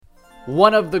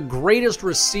One of the greatest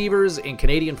receivers in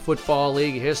Canadian Football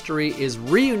League history is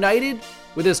reunited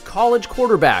with his college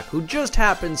quarterback, who just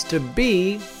happens to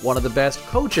be one of the best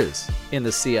coaches in the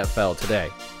CFL today.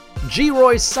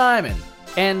 Geroy Simon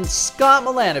and Scott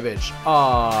Milanovich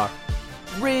are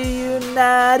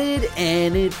reunited,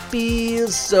 and it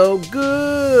feels so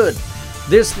good.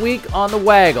 This week on The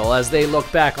Waggle, as they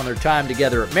look back on their time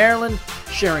together at Maryland,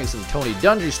 sharing some Tony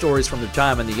Dungy stories from their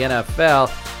time in the NFL,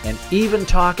 and even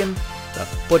talking the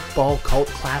football cult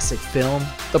classic film,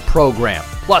 The Program.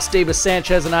 Plus, Davis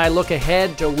Sanchez and I look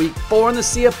ahead to Week 4 in the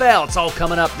CFL. It's all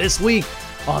coming up this week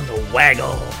on The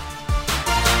Waggle.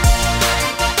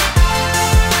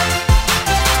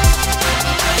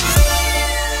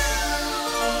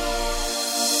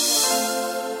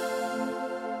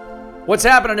 What's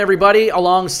happening, everybody?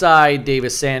 Alongside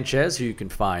Davis Sanchez, who you can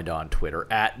find on Twitter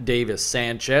at Davis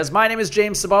Sanchez. My name is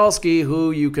James Cybulski,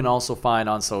 who you can also find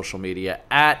on social media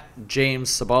at James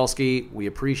Cybulski. We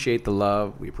appreciate the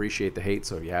love. We appreciate the hate.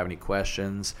 So if you have any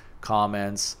questions,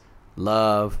 comments,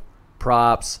 love,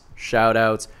 props,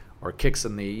 shout-outs, or kicks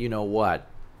in the you-know-what,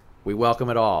 we welcome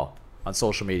it all on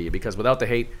social media, because without the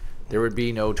hate, there would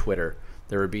be no Twitter.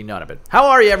 There would be none of it. How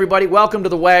are you, everybody? Welcome to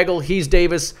The Waggle. He's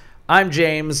Davis. I'm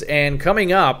James, and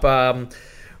coming up,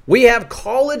 we have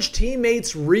college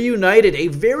teammates reunited. A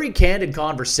very candid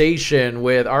conversation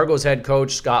with Argos head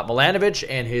coach Scott Milanovich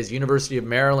and his University of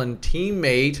Maryland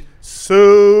teammate,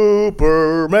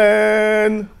 Superman.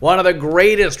 One of the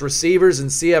greatest receivers in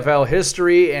CFL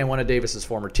history and one of Davis's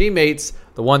former teammates,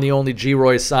 the one, the only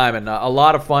Geroy Simon. A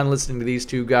lot of fun listening to these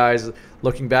two guys,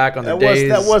 looking back on the days.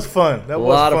 That was fun. A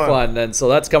lot of fun. And so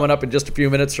that's coming up in just a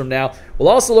few minutes from now. We'll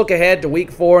also look ahead to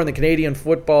Week 4 in the Canadian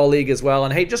Football League as well.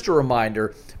 And hey, just a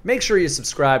reminder, make sure you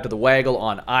subscribe to The Waggle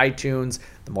on iTunes.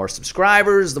 The more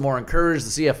subscribers, the more encouraged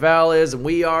the CFL is, and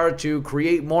we are to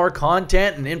create more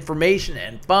content and information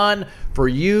and fun for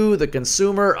you, the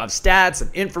consumer of stats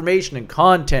and information and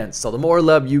content. So the more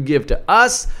love you give to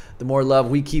us, the more love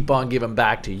we keep on giving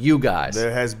back to you guys.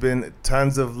 There has been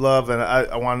tons of love, and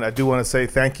I do want to say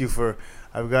thank you for.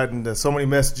 I've gotten so many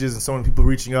messages and so many people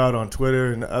reaching out on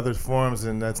Twitter and other forums,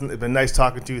 and it's been nice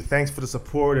talking to you. Thanks for the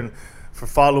support and for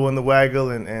following The Waggle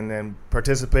and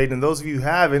participating. And those of you who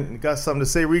haven't and got something to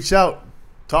say, reach out.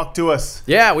 Talk to us.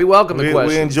 Yeah, we welcome the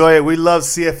questions. We enjoy it. We love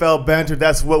CFL banter.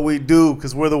 That's what we do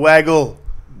because we're The Waggle.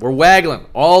 We're waggling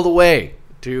all the way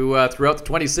to throughout the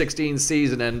 2016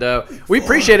 season, and we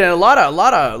appreciate it. A lot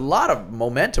of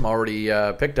momentum already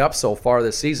picked up so far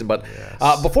this season. But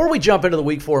yes. Before we jump into the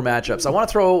Week 4 matchups, I want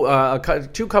to throw a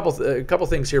couple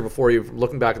things here before you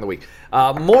looking back in the week.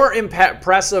 More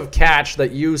impressive catch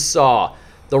that you saw: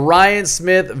 the Ryan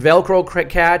Smith Velcro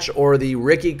catch or the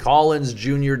Ricky Collins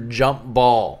Jr. jump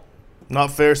ball?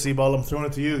 Not fair, Seaball. I'm throwing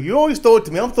it to you. You always throw it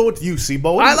to me. I'm throwing it to you,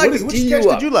 Seaball. Which catch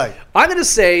did you like? I'm going to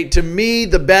say, to me,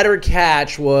 the better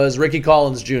catch was Ricky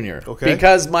Collins Jr. Okay.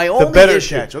 Because my only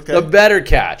the better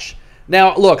catch.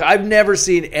 Now, look, I've never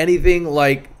seen anything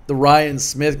like the Ryan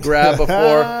Smith grab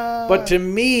before. But to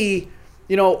me,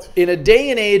 in a day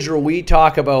and age where we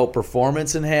talk about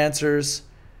performance enhancers,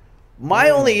 my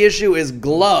only issue is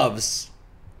gloves.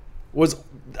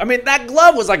 That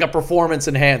glove was like a performance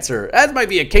enhancer. That might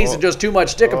be a case of just too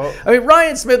much stick.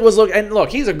 Ryan Smith was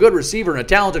he's a good receiver and a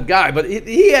talented guy, but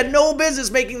he had no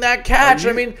business making that catch.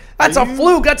 That's a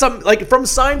fluke. That's from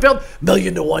Seinfeld.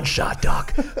 1,000,000 to 1 shot,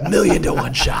 Doc. 1,000,000 to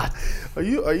 1 shot. Are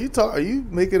you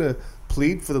making a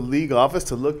plead for the league office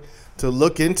to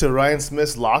look into Ryan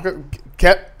Smith's locker?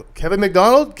 Kevin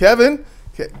McDonald?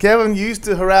 Kevin used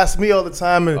to harass me all the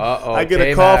time, and I get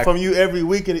a call from you every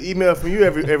week and an email from you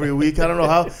every week. I don't know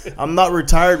how. I'm not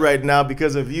retired right now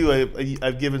because of you.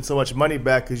 I've given so much money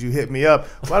back because you hit me up.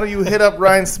 Why don't you hit up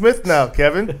Ryan Smith now,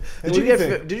 Kevin?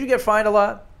 Did you get fined a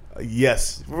lot?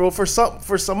 Yes. Well, for some,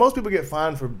 most people get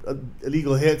fined for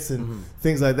illegal hits and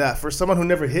things like that. For someone who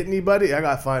never hit anybody, I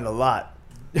got fined a lot.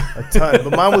 A ton.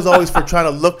 But mine was always for trying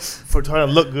to look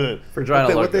good.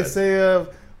 What they say.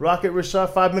 Rocket Rashad,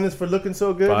 5 minutes for looking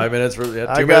so good. 5 minutes for 2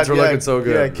 minutes for looking so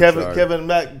good. Yeah, Kevin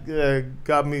Mack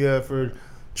got me for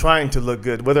trying to look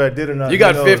good, whether I did or not. You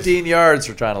got 15 yards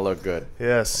for trying to look good.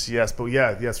 Yes.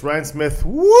 Ryan Smith,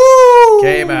 woo!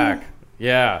 K-Mac,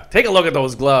 yeah. Take a look at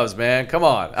those gloves, man. Come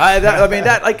on.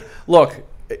 Look,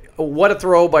 what a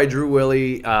throw by Drew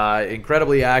Willie.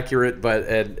 Incredibly accurate, but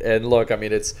look,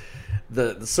 it's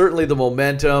certainly the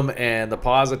momentum and the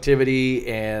positivity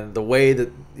and the way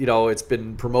that it's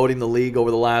been promoting the league over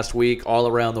the last week all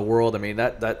around the world.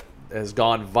 That has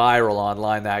gone viral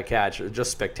online. That catch,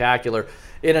 just spectacular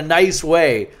in a nice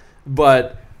way.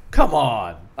 But come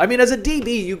on, as a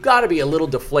DB, you got to be a little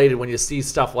deflated when you see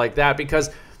stuff like that,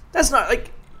 because that's not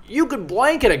you could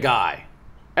blanket a guy,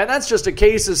 and that's just a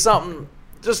case of something,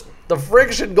 just the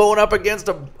friction going up against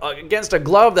a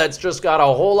glove that's just got a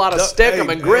whole lot of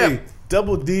stickum and grip. Hey,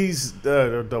 Double D.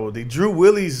 Drew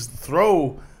Willie's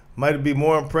throw might be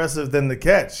more impressive than the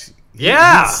catch.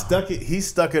 He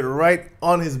stuck it right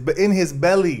in his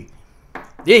belly.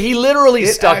 Yeah, he literally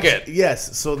stuck it.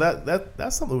 Yes, so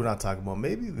that's something we're not talking about.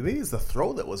 Maybe it's the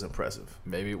throw that was impressive.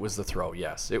 Maybe it was the throw.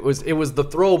 Yes, it was the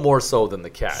throw more so than the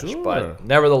catch. Sure. But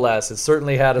nevertheless, it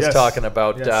certainly had us talking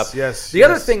about. The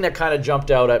other thing that kind of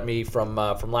jumped out at me from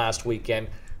last weekend,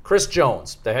 Chris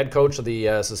Jones, the head coach of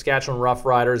the Saskatchewan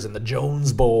Roughriders in the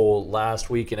Jones Bowl last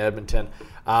week in Edmonton,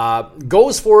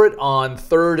 goes for it on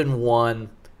 3rd and 1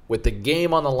 with the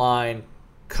game on the line,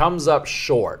 comes up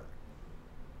short.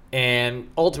 And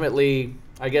ultimately,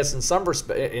 I guess in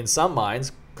some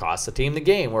minds, cost the team the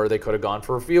game where they could have gone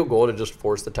for a field goal to just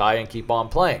force the tie and keep on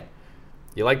playing.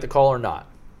 You like the call or not?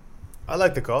 I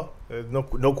like the call. There's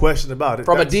no question about it.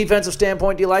 From a defensive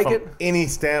standpoint, do you like it? From any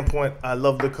standpoint, I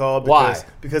love the call. Why?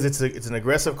 Because it's an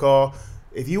aggressive call.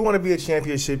 If you want to be a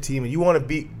championship team and you want to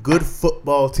beat good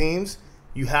football teams,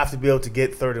 you have to be able to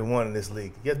get 3rd and 1 in this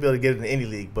league. You have to be able to get it in any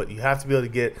league, but you have to be able to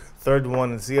get 3rd and 1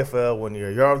 in the CFL when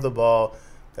you're a yard of the ball.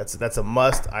 That's a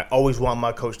must. I always want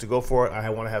my coach to go for it. I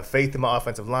want to have faith in my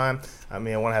offensive line. I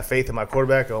want to have faith in my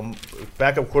quarterback.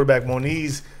 Backup quarterback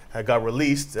Moniz got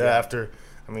released after.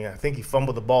 I think he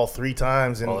fumbled the ball 3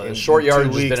 times in short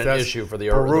yardage 2 weeks. Has been an issue for the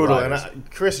brutal.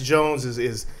 And Chris Jones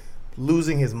is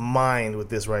losing his mind with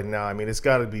this right now. It's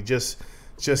got to be just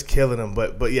killing him.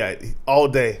 But yeah, all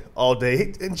day.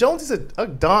 And Jones is a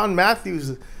Don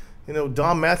Matthews.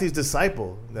 Don Matthews'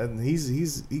 disciple.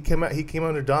 He came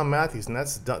under Don Matthews, and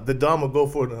that's the Don will go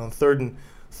for it on 3rd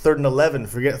and 11.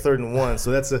 Forget 3rd and 1.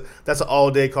 So that's an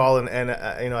all day call, and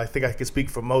I think I can speak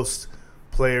for most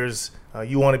players.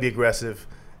 You want to be aggressive,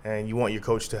 and you want your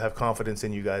coach to have confidence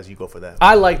in you guys. You go for that.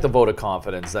 I like the vote of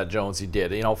confidence that Jonesy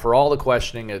did. For all the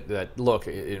questioning, that look,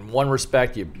 in one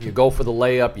respect, you go for the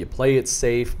layup, you play it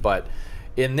safe, but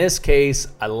in this case,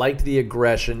 I liked the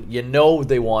aggression.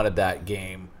 They wanted that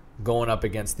game going up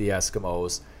against the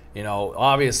Eskimos.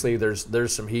 Obviously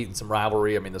there's some heat and some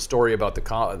rivalry. The story about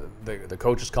the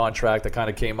coach's contract that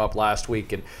kind of came up last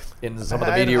week and in some of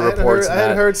the media reports. I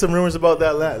had heard some rumors about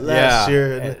that last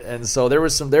year. And so there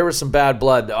was some bad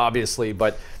blood, obviously.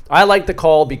 But I like the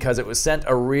call because it was sent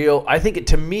I think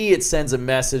to me it sends a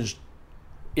message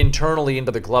internally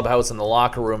into the clubhouse and the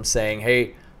locker room saying,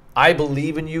 hey, I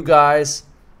believe in you guys.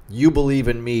 You believe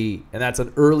in me. And that's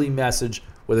an early message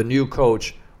with a new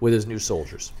coach with his new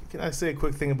soldiers. Can I say a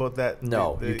quick thing about that?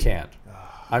 No, you can't.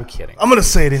 I'm kidding. I'm going to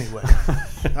say it anyway.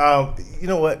 You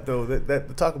know what, though?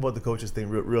 That talk about the coaches thing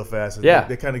real fast. Yeah.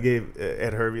 They kind of gave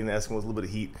Ed Hervey and the Eskimos a little bit of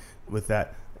heat with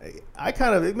that.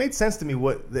 It made sense to me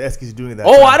what the Eskies are doing at that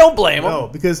time. I don't blame them. No,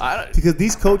 because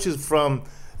these coaches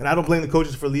and I don't blame the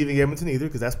coaches for leaving Edmonton either,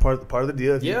 because that's part of the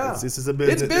deal. Yeah. This is a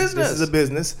business. It's business. This is a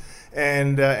business.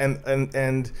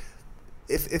 And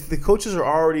if the coaches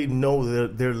already know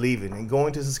they're leaving and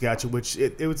going to Saskatchewan, which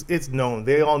it's known,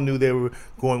 they all knew they were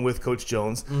going with Coach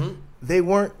Jones. Mm-hmm. They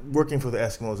weren't working for the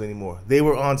Eskimos anymore. They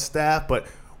were on staff, but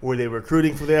were they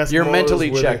recruiting for the Eskimos? You're mentally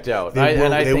checked out. I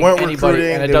think weren't anybody,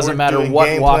 recruiting, and it doesn't matter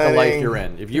what walk of life planning. you're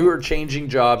in. If you are changing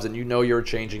jobs and you're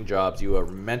changing jobs, you are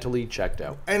mentally checked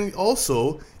out. And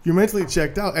also, you're mentally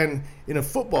checked out. And in a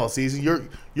football season,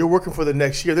 you're working for the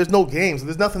next year. There's no games.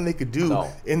 There's nothing they could do.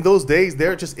 No. In those days,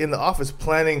 they're just in the office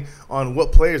planning on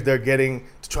what players they're getting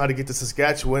to try to get to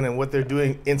Saskatchewan and what they're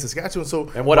doing in Saskatchewan.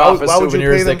 And what office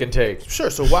souvenirs they can take. Sure.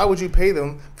 So why would you pay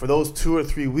them for those 2 or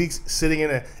 3 weeks sitting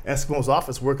in an Eskimos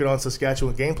office working on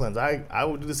Saskatchewan game plans? I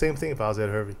would do the same thing if I was Ed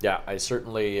Hervey. Yeah, I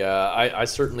certainly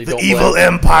don't. The evil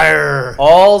empire.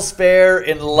 All's fair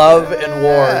in love and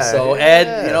war. So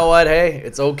Ed, you know what? Hey,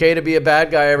 it's okay to be a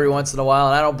bad guy every once in a while,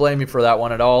 and I don't blame you for that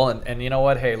one at all. And you know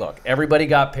what? Hey, look, everybody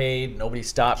got paid. Nobody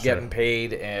stopped getting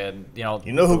paid, and you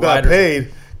know who got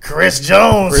paid? Chris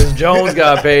Jones. Chris Jones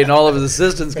got paid, and all of his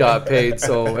assistants got paid.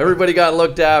 So everybody got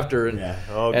looked after. And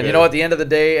and you know, at the end of the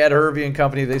day, Ed Hervey and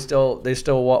company, they still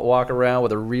walk around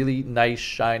with a really nice,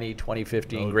 shiny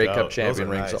 2015 Grey Cup champion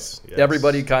ring. Nice. So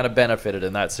everybody kind of benefited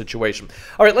in that situation.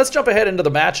 All right, let's jump ahead into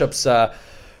the matchups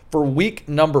for week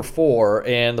number 4,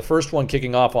 and the first one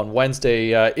kicking off on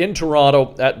Wednesday in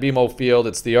Toronto at BMO Field.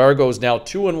 It's the Argos, now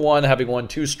 2-1, having won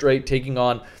 2 straight, taking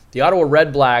on the Ottawa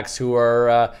Red Blacks, who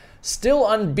are still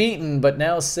unbeaten, but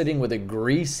now sitting with a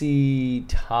greasy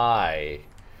tie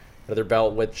under their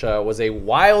belt, which was a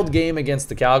wild game against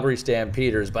the Calgary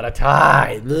Stampeders, but a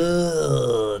tie.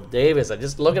 Ugh, Davis, I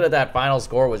just looking at that final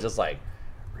score was just like,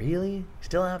 really?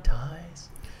 Still have ties?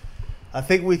 I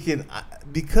think we can,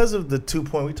 because of the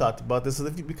 2-point, we talked about this,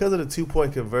 because of the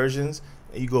 2-point conversions,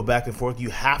 you go back and forth, you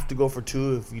have to go for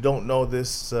 2. If you don't know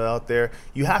this out there,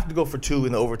 you have to go for 2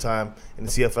 in the overtime in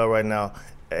the CFL right now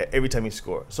every time you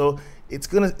score. So it's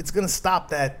gonna stop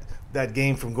that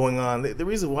game from going on. The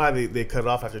reason why they cut it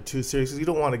off after 2 series is you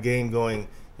don't want a game going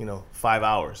 5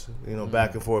 hours,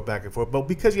 back and forth. But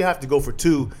because you have to go for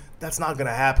 2, that's not going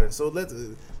to happen. So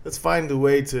let's find a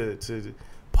way to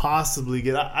possibly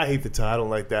get. I hate the tie. I don't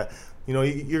like that.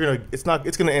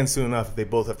 It's gonna end soon enough if they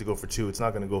both have to go for 2. It's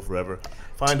not gonna go forever.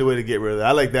 Find a way to get rid of that.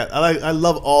 I like that. I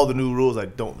love all the new rules. I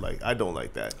don't like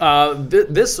that.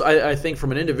 I think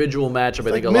from an individual matchup,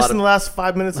 I think a lot of missing the last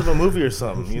 5 minutes of a movie or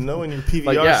something. When your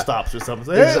PVR stops or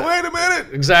something. Hey, wait a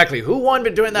minute. Exactly. Who won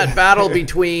during that battle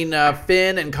between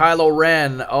Finn and Kylo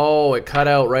Ren? Oh, it cut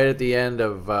out right at the end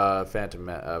of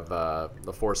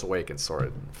The Force Awakens.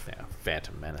 Sorry. Yeah.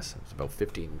 Phantom Menace. It's about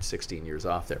 15, 16 years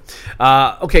off there.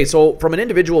 Okay, so from an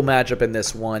individual matchup in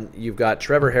this one, you've got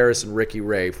Trevor Harris and Ricky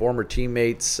Ray, former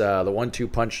teammates, the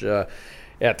 1-2 punch at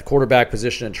the quarterback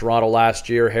position in Toronto last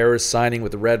year. Harris signing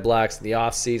with the Red Blacks in the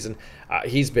offseason.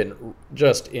 He's been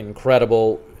just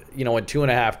incredible. In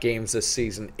 2.5 games this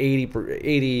season,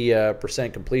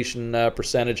 80% completion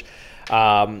percentage,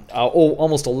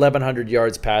 almost 1,100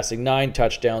 yards passing, 9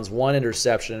 touchdowns, 1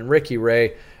 interception. And Ricky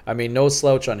Ray, no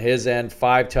slouch on his end,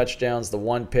 5 touchdowns, the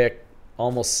 1 pick,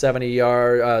 almost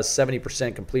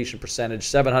 70% completion percentage,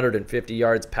 750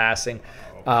 yards passing.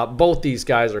 Both these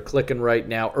guys are clicking right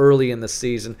now early in the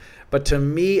season. But to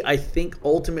me, I think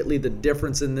ultimately the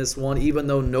difference in this one, even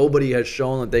though nobody has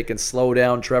shown that they can slow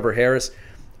down Trevor Harris,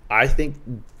 I think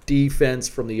defense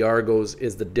from the Argos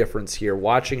is the difference here.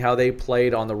 Watching how they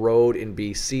played on the road in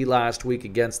BC last week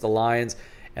against the Lions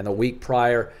and the week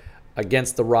prior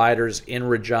against the Riders in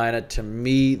Regina, to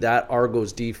me, that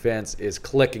Argos defense is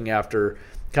clicking after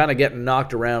kind of getting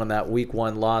knocked around in that week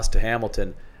 1 loss to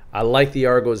Hamilton. I like the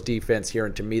Argos defense here,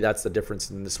 and to me, that's the difference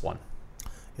in this one.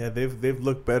 Yeah, they've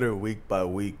looked better week by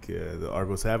week, the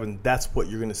Argos have, and that's what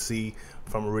you're going to see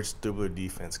from a Rich Stubler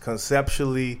defense.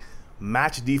 Conceptually,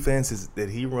 match defense that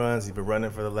he runs, he's been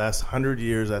running for the last 100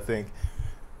 years, I think.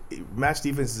 Match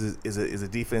defense is a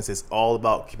defense that's all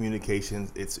about communication.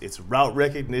 It's route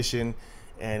recognition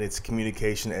and it's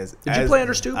communication. Did you play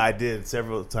under Stu? I did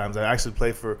several times. I actually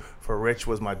played for Rich,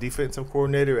 was my defensive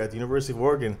coordinator at the University of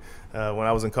Oregon when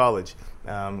I was in college,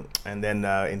 and then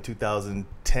in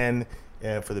 2010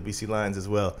 for the BC Lions as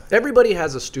well. Everybody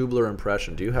has a Stubler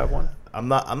impression. Do you have one? I'm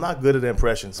not good at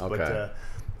impressions, okay.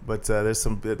 But there's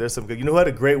some good. Who had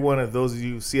a great one of those of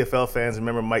you CFL fans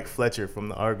remember Mike Fletcher from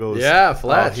the Argos? Yeah,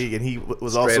 Fletch. He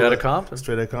was straight out of Compton.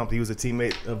 Straight out of Compton. He was a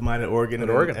teammate of mine at Oregon.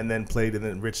 And then played. And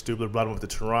then Rich Stubler brought him up to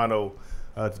Toronto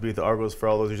to be at the Argos for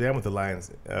all those years and with the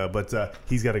Lions. But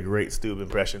he's got a great Stub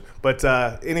impression. But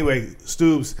anyway,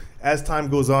 Stubs, as time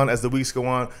goes on, as the weeks go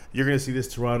on, you're going to see this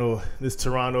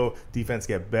Toronto defense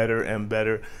get better and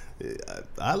better.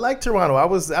 I like Toronto.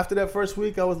 After that first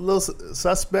week, I was a little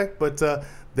suspect, but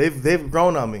they've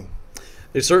grown on me.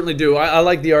 They certainly do. I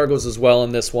like the Argos as well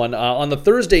in this one. On the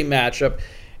Thursday matchup,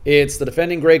 it's the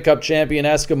defending Grey Cup champion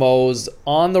Eskimos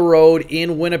on the road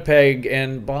in Winnipeg.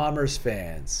 And Bombers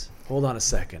fans, hold on a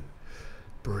second.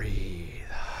 Breathe.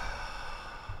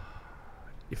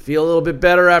 You feel a little bit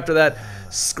better after that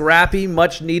scrappy,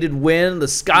 much-needed win. The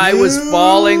sky was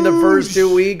falling the first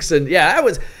 2 weeks. And, yeah, that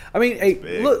was –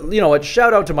 hey, look,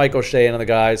 shout out to Mike O'Shea and the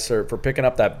guys for picking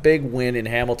up that big win in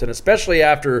Hamilton, especially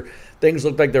after things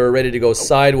looked like they were ready to go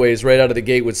sideways right out of the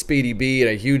gate with Speedy B and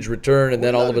a huge return, and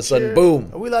then all of a sudden, boom.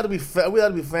 Are we allowed to be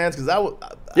fans? Because I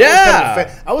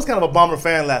was kind of a Bomber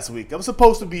fan last week. I'm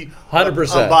supposed to be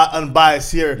 100%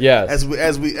 unbiased here, yes,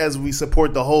 as we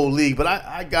support the whole league. But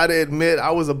I got to admit,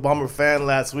 I was a Bomber fan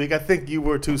last week. I think you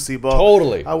were too, Seaball.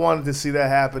 Totally. I wanted to see that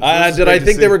happen. Did I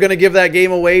think they were going to give that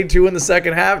game away too in the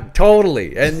second half?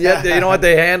 Totally. And yet, you know what?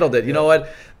 They handled it. You know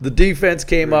what? The defense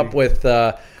came up with,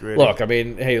 look,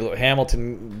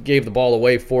 Hamilton gave the ball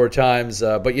away 4 times.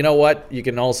 But you know what? You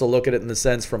can also look at it in the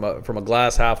sense from a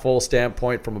glass half full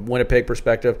standpoint, from a Winnipeg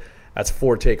perspective. That's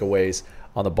 4 takeaways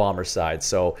on the Bomber side.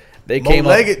 So they came up.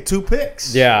 Leggett, 2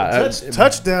 picks. Yeah.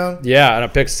 Touchdown. Yeah, and a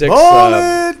pick 6.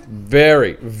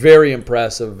 Very, very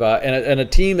impressive. And a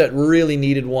team that really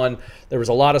needed one. There was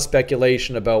a lot of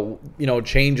speculation about,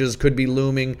 changes could be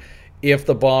looming if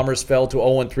the Bombers fell to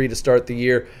 0-3 to start the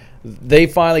year. They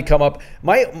finally come up.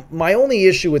 My only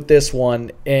issue with this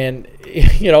one, and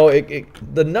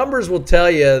the numbers will tell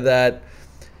you that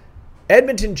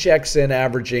Edmonton checks in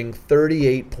averaging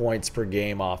 38 points per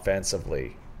game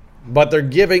offensively, but they're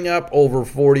giving up over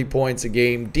 40 points a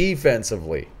game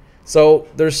defensively. So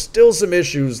there's still some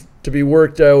issues to be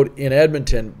worked out in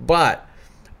Edmonton. But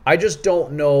I just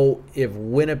don't know if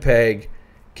Winnipeg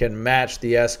can match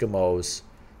the Eskimos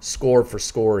score for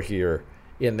score here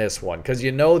in this one. Because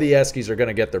you know the Eskies are going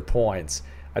to get their points.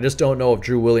 I just don't know if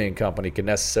Drew Willie and company can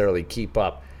necessarily keep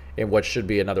up in what should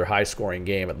be another high-scoring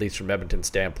game, at least from Edmonton's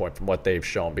standpoint, from what they've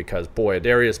shown. Because, boy,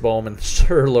 Darius Bowman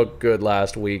sure looked good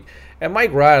last week. And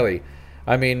Mike Riley,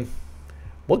 I mean,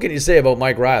 what can you say about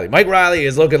Mike Riley? Mike Riley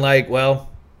is looking like, well,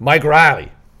 Mike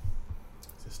Riley.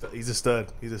 He's a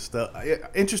stud. He's a stud.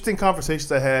 Interesting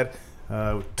conversations I had.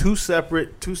 Two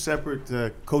separate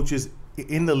coaches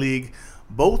in the league.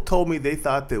 Both told me they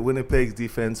thought that Winnipeg's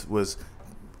defense was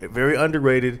very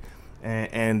underrated,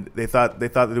 and they thought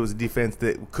that it was a defense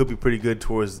that could be pretty good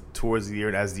towards the year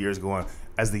and as the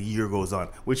year goes on,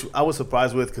 which I was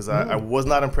surprised with because I was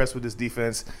not impressed with this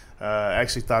defense. I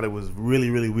actually thought it was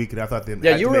really, really weak, and I thought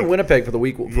you were in Winnipeg for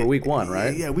week one,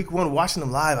 right? Yeah, week one, watching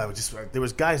them live, there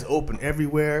was guys open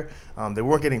everywhere. They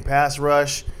weren't getting pass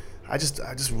rush. I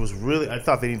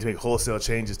thought they needed to make wholesale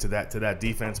changes to that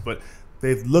defense, but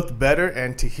they've looked better,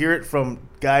 and to hear it from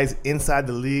guys inside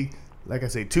the league, like I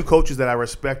say, two coaches that I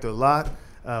respect a lot,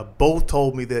 both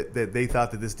told me that they thought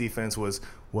that this defense was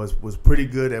pretty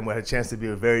good and had a chance to be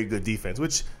a very good defense,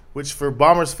 which for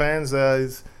Bombers fans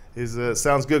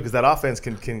sounds good because that offense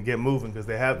can get moving because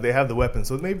they have the weapons.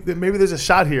 So maybe there's a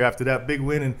shot here after that big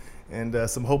win and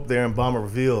some hope there in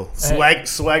Bomberville,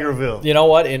 Swaggerville. You know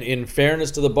what? In fairness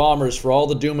to the Bombers, for all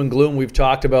the doom and gloom we've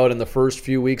talked about in the first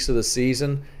few weeks of the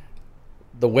season,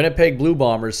 the Winnipeg Blue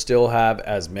Bombers still have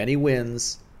as many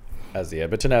wins as the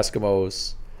Edmonton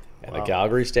Eskimos and the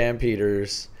Calgary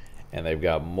Stampeders, and they've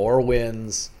got more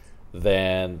wins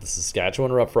than the Saskatchewan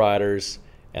Roughriders,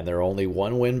 and they're only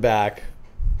one win back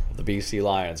of the BC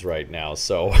Lions right now.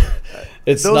 So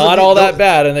it's not all that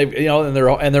bad, and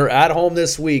they're at home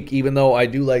this week. Even though I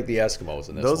do like the Eskimos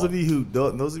in this. Those of you who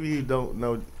don't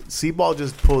know, Seaball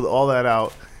just pulled all that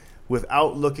out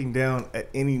without looking down at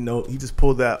any note. He just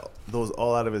pulled those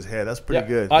all out of his head. That's pretty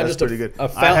good. That's pretty good. A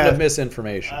fountain of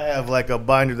misinformation. I have like a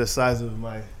binder the size of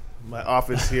my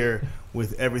office here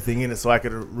with everything in it so I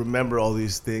could remember all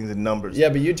these things and numbers. Yeah,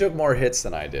 but you took more hits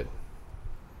than I did.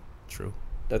 True.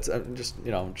 That's just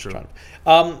trying.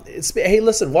 Hey,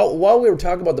 listen. While we were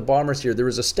talking about the Bombers here, there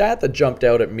was a stat that jumped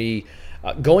out at me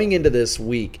going into this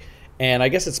week, and I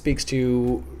guess it speaks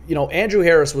to Andrew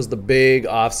Harris was the big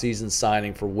offseason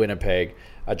signing for Winnipeg,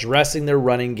 addressing their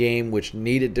running game, which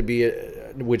needed to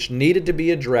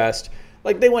be addressed.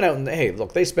 Like they went out and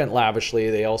they spent lavishly.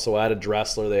 They also added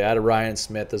Dressler. They added Ryan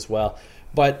Smith as well.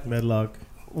 But Medlock.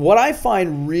 What I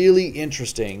find really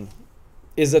interesting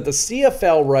is that the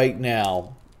CFL right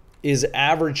now is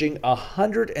averaging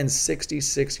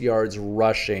 166 yards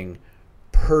rushing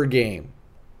per game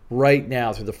right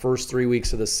now through the first 3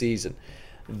 weeks of the season.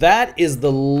 That is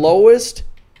the lowest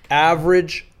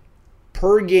average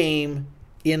per game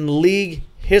in league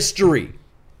history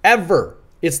ever.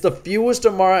 It's the fewest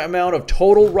amount of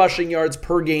total rushing yards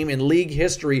per game in league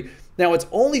history. Now, it's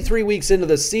only 3 weeks into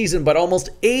the season, but almost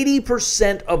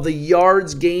 80% of the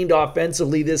yards gained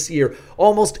offensively this year,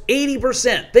 almost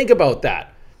 80%. Think about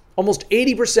that. Almost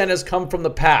 80% has come from the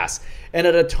pass. And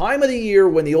at a time of the year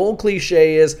when the old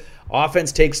cliche is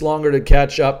offense takes longer to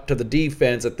catch up to the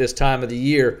defense at this time of the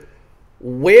year,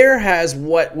 where has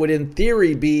what would in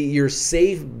theory be your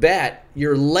safe bet,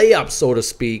 your layup, so to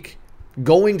speak,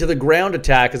 going to the ground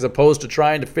attack as opposed to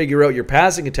trying to figure out your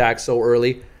passing attack so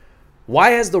early?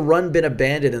 Why has the run been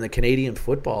abandoned in the Canadian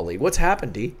Football League? What's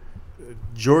happened, D?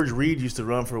 George Reed used to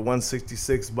run for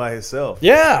 166 by himself.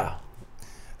 Yeah.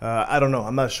 I don't know.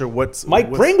 I'm not sure what's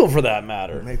Mike Pringle for that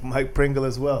matter. Mike Pringle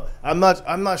as well. I'm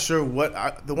not sure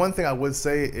what. The one thing I would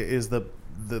say is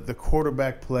the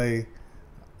quarterback play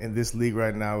in this league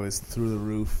right now is through the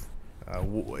roof.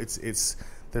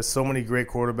 There's so many great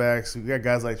quarterbacks. We got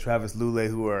guys like Travis Lulay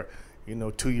who are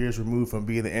 2 years removed from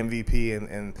being the MVP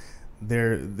and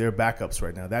they're backups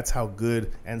right now. That's how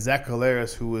good. And Zach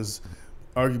Collaros, who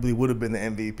arguably would have been the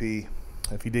MVP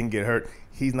if he didn't get hurt,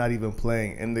 he's not even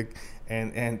playing. And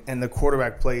the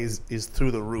quarterback play is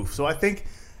through the roof. So I think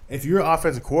if you're an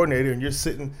offensive coordinator and you're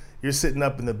sitting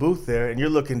up in the booth there and you're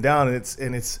looking down and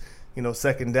it's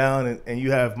second down and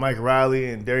you have Mike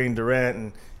Riley and Darian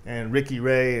Durant and Ricky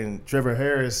Ray and Trevor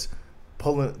Harris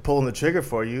pulling the trigger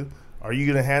for you, are you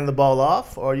going to hand the ball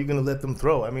off or are you going to let them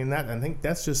throw? I mean, I think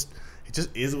that's just – it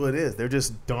just is what it is. They're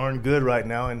just darn good right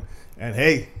now. And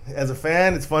hey, as a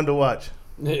fan, it's fun to watch.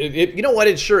 You know what?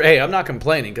 It's sure – hey, I'm not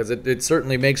complaining because it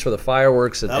certainly makes for the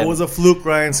fireworks. That was a fluke,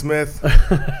 Ryan Smith.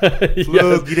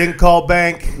 Fluke. You didn't call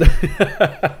bank.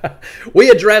 We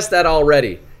addressed that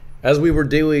already as we were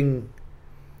doing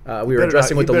We were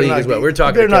addressing with the league as well. We were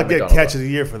talking. Better to not get catch of the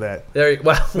year for that.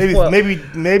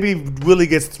 Maybe Willie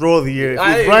gets throw of the year.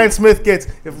 If Ryan Smith gets,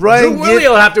 Willie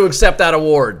will have to accept that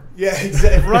award. Yeah,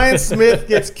 exactly. If Ryan Smith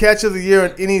gets catch of the year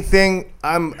on anything,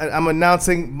 I'm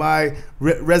announcing my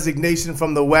resignation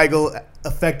from the Waggle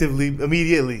effectively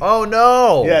immediately. Oh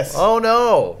no! Yes. Oh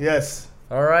no! Yes.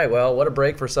 All right. Well, what a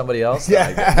break for somebody else.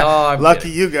 Yeah. No, I'm lucky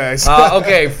kidding. You guys.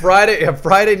 Okay,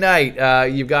 Friday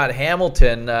night, you've got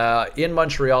Hamilton in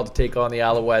Montreal to take on the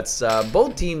Alouettes.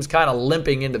 Both teams kind of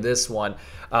limping into this one.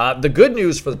 The good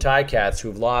news for the Ticats,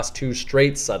 who've lost 2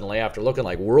 straight suddenly after looking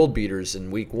like world beaters in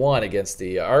week 1 against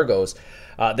the Argos,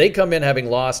 they come in having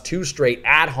lost 2 straight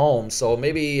at home. So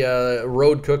maybe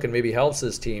road cooking maybe helps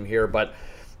this team here. But,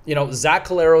 Zach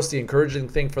Collaros, the encouraging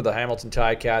thing for the Hamilton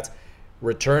Ticats,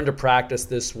 returned to practice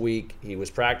this week. He was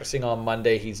practicing on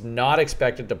Monday. He's not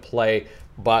expected to play,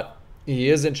 but he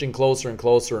is inching closer and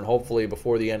closer, and hopefully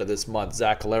before the end of this month,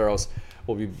 Zach Collaros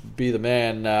will be the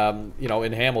man,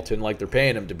 in Hamilton like they're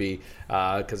paying him to be,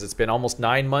 because it's been almost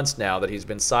 9 months now that he's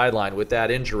been sidelined with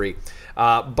that injury.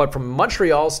 But from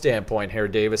Montreal's standpoint here,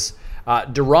 Davis,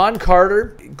 Deron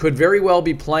Carter could very well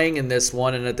be playing in this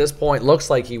one, and at this point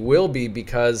looks like he will be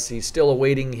because he's still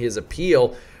awaiting his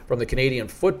appeal from the Canadian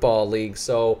Football League.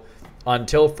 So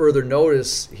until further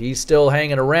notice, he's still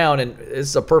hanging around, and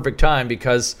it's a perfect time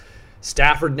because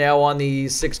Stafford now on the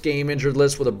 6-game injured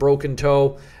list with a broken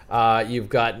toe. You've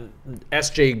got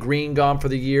S.J. Green gone for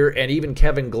the year, and even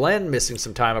Kevin Glenn missing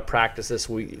some time of practice this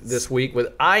week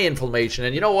with eye inflammation.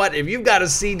 And you know what? If you've got to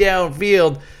see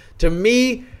downfield, to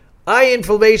me, eye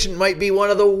inflammation might be one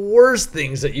of the worst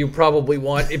things that you probably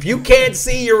want. If you can't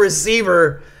see your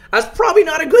receiver, that's probably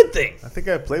not a good thing. I think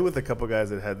I played with a couple guys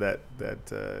that had that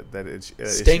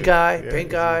stink issue. Eye,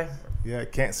 pink eye. Yeah,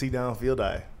 can't see downfield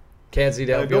eye. Can't see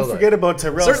downfield. Don't forget about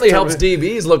Terrell. Certainly helps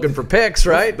DBs looking for picks,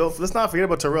 right? Let's not forget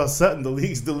about Terrell Sutton, the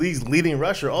league's leading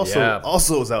rusher,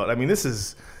 also is out. I mean, this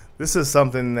is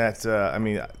something that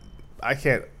I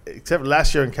can't. Except for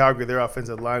last year in Calgary, their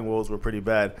offensive line woes were pretty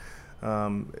bad.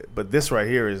 But this right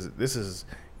here is.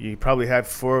 You probably had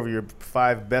 4 of your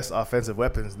 5 best offensive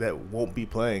weapons that won't be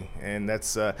playing, and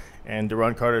that's and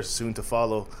Deron Carter soon to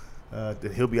follow.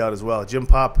 He'll be out as well. Jim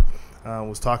Pop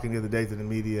was talking the other day to the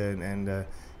media, and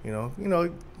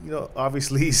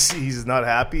obviously he's not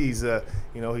happy. He's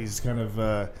he's kind of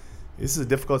this is a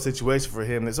difficult situation for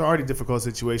him. It's already a difficult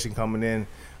situation coming in,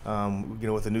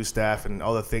 with the new staff and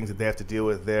all the things that they have to deal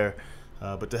with there.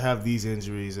 But to have these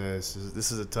injuries,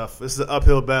 this is an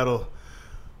uphill battle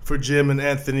for Jim and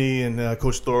Anthony and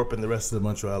Coach Thorpe and the rest of the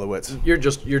Montreal Alouettes.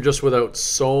 You're just without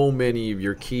so many of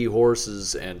your key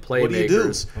horses and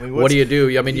playmakers. What do you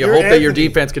do? I mean, you hope that your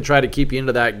defense can try to keep you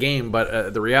into that game,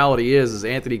 but the reality is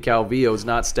Anthony Calvillo is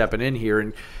not stepping in here,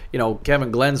 and Kevin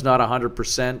Glenn's not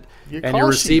 100%, and your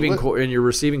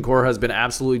receiving core has been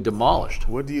absolutely demolished.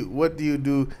 What do you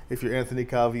do if you're Anthony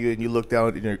Calvillo and you look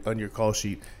down on your call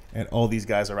sheet and all these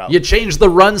guys are out? You change the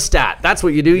run stat. That's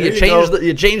what you do. You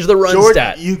change the run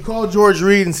stat. You call George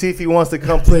Reed and see if he wants to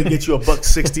come play and get you a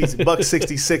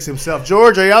 $1.66 himself.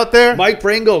 George, are you out there? Mike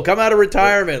Pringle, come out of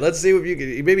retirement. Let's see if you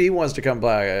can. Maybe he wants to come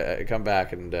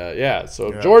back and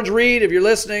So George Reed, if you're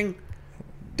listening,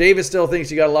 Davis still thinks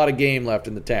you got a lot of game left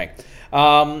in the tank.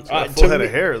 Full head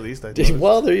of hair at least.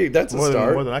 Well, that's a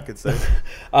start. More than I could say.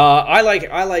 I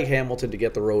like Hamilton to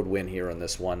get the road win here on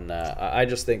this one. I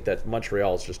just think that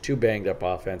Montreal is just too banged up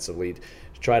offensively to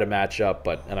try to match up.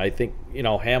 And I think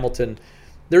Hamilton,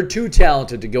 they're too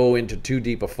talented to go into too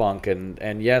deep a funk.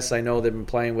 And yes, I know they've been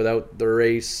playing without their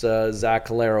ace Zach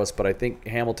Collaros, but I think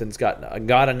Hamilton's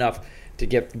got enough to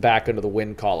get back into the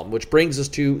win column. Which brings us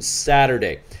to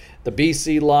Saturday. The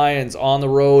BC Lions on the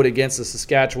road against the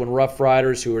Saskatchewan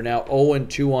Roughriders, who are now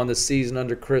 0-2 on the season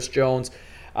under Chris Jones.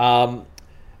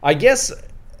 I guess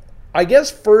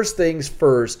first things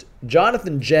first,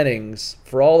 Jonathan Jennings,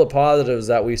 for all the positives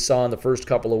that we saw in the first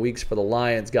couple of weeks for the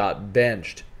Lions, got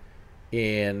benched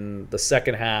in the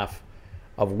second half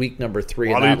of week number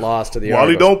 3 in that loss to the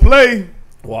Argos.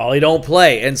 Wally don't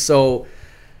play. And so,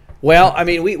 well, I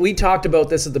mean, we talked about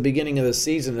this at the beginning of the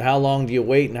season. How long do you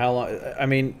wait and how long? I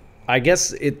mean, I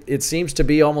guess it seems to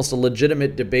be almost a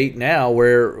legitimate debate now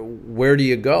where do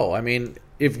you go? I mean,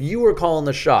 if you were calling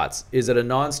the shots, is it a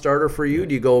non-starter for you?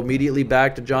 Do you go immediately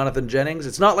back to Jonathan Jennings?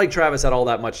 It's not like Travis had all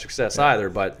that much success either,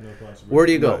 but where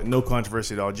do you go? No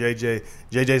controversy at all.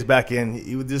 JJ's back in.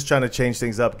 He was just trying to change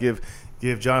things up, give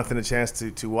Jonathan a chance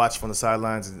to watch from the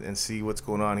sidelines and see what's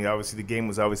going on. The game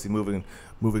was obviously moving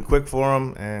quick for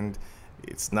him, and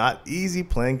it's not easy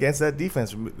playing against that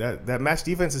defense. That match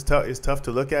defense is tough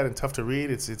to look at and tough to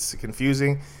read. It's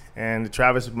confusing, and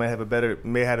Travis Wally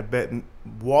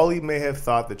may have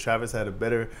thought that Travis had a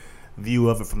better view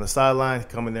of it from the sideline,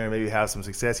 come in there and maybe have some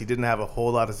success. He didn't have a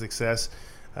whole lot of success.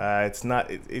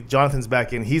 Jonathan's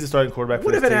back in. He's the starting quarterback.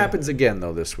 What if it happens again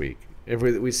though this week? If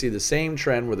we see the same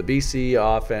trend where the BC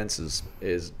offense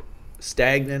is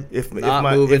stagnant,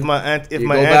 moving, if my auntie,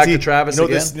 back to Travis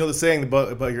again. You know the saying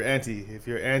about your auntie.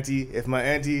 If my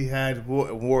auntie had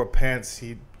wore pants,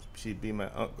 she'd be my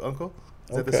uncle.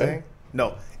 Is that the saying?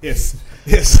 No. Yes.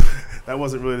 That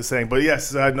wasn't really the saying, but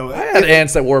yes, I know. I had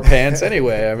aunts that wore pants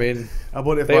anyway. I mean,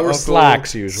 they were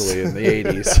slacks usually in the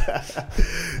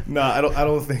 80s. No, I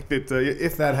don't think that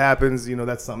if that happens,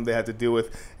 that's something they had to deal with,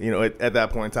 at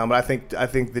that point in time. But I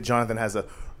think that Jonathan has a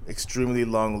extremely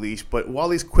long leash. But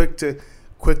Wally's quick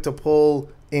to pull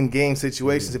in game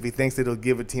situations if he thinks that it'll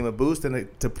give a team a boost, and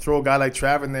to throw a guy like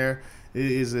Trav in there.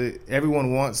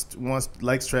 Everyone likes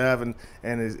Trav, and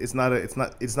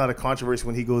it's not a controversy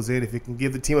when he goes in. If it can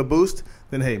give the team a boost,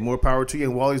 then hey, more power to you.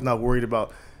 And Wally's not worried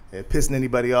about pissing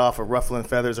anybody off or ruffling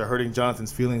feathers or hurting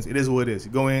Jonathan's feelings. It is what it is.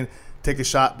 You go in, take a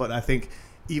shot, but I think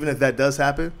even if that does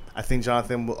happen, I think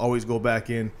Jonathan will always go back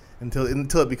in until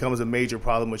it becomes a major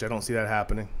problem, which I don't see that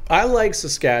happening. I like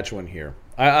Saskatchewan here.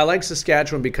 I like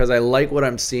Saskatchewan because I like what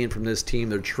I'm seeing from this team.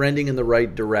 They're trending in the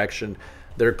right direction.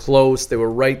 They're close. They were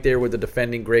right there with the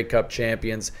defending Grey Cup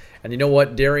champions. And you know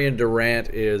what? Darian Durant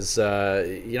is,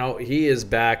 he is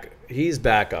back. He's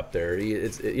back up there.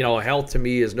 Health to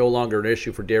me is no longer an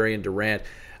issue for Darian Durant.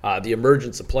 The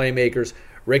emergence of playmakers,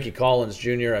 Ricky Collins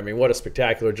Jr., I mean, what a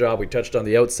spectacular job. We touched on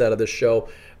the outset of this show.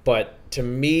 But to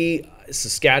me,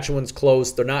 Saskatchewan's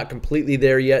close. They're not completely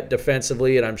there yet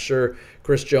defensively, and I'm sure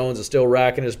Chris Jones is still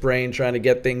racking his brain trying to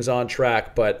get things on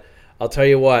track. But I'll tell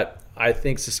you what, I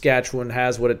think Saskatchewan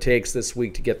has what it takes this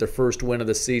week to get their first win of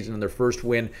the season and their first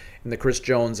win in the Chris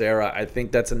Jones era. I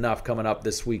think that's enough coming up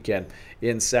this weekend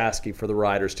in Saski for the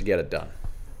Riders to get it done.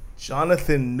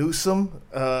 Jonathan Newsom,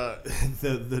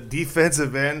 the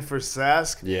defensive end for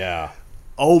Sask. Yeah.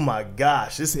 Oh, my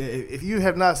gosh. If you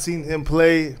have not seen him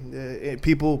play,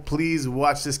 people, please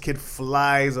watch this kid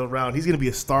flies around. He's going to be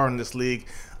a star in this league.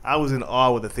 I was in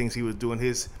awe with the things he was doing.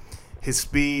 His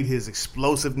speed, his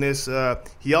explosiveness.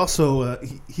 He also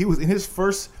he was in his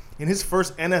first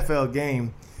NFL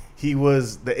game. He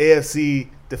was the AFC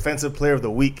Defensive Player of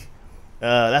the Week.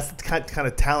 That's the kind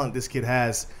of talent this kid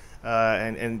has.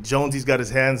 And Jonesy's got his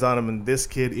hands on him, and this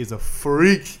kid is a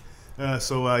freak.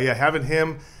 Having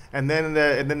him, and then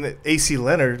the AC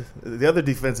Leonard, the other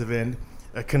defensive end,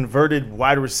 a converted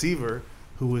wide receiver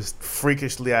who is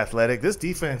freakishly athletic. This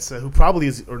defense, who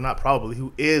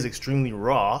is extremely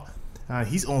raw.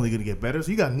 He's only going to get better.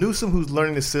 So you got Newsom, who's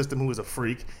learning the system, who is a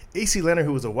freak. AC Leonard,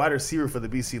 who was a wide receiver for the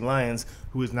BC Lions,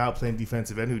 who is now playing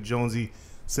defensive end, who Jonesy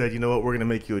said, you know what, we're going to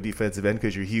make you a defensive end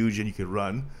because you're huge and you can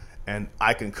run, and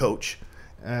I can coach.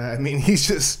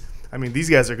 These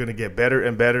guys are going to get better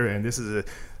and better, and this is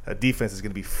a defense is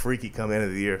going to be freaky come end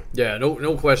of the year. Yeah,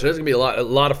 no question. There's going to be a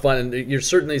lot of fun, and you're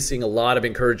certainly seeing a lot of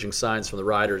encouraging signs from the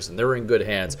Riders, and they're in good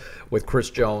hands with Chris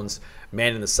Jones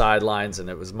manning the sidelines, and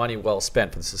it was money well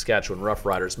spent for the Saskatchewan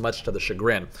Roughriders, much to the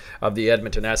chagrin of the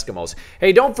Edmonton Eskimos.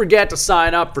 Hey, don't forget to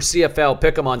sign up for CFL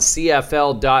Pick'em on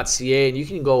CFL.ca, and you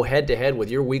can go head-to-head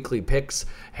with your weekly picks,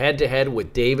 head-to-head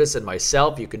with Davis and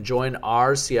myself. You can join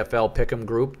our CFL Pick'em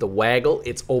group, The Waggle.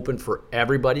 It's open for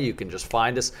everybody. You can just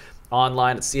find us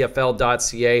online at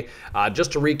CFL.ca.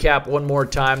 Just to recap one more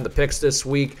time, the picks this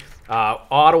week,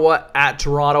 Ottawa at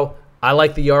Toronto. I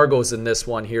like the Argos in this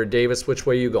one here. Davis, which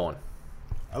way are you going?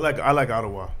 I like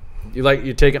Ottawa.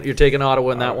 You're taking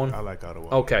Ottawa in that one? I like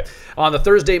Ottawa. Okay. On the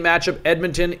Thursday matchup,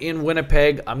 Edmonton in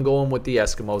Winnipeg. I'm going with the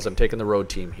Eskimos. I'm taking the road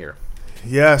team here.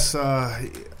 Yes,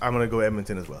 I'm going to go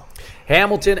Edmonton as well.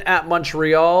 Hamilton at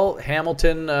Montreal.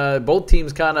 Hamilton, both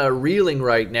teams kind of reeling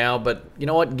right now, but you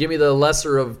know what? Give me the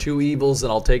lesser of two evils,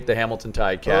 and I'll take the Hamilton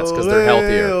Ticats because they're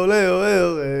healthier.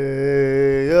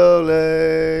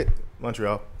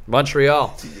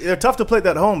 Montreal. They're tough to play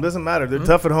at home. Doesn't matter. They're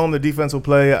tough at home. The defense will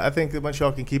play. I think that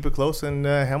Montreal can keep it close, and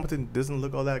Hamilton doesn't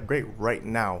look all that great right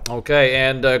now. Okay,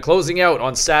 and closing out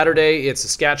on Saturday, it's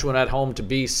Saskatchewan at home to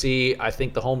BC. I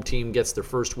think the home team gets their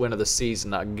first win of the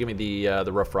season. Give me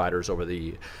the Rough Riders over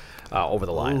the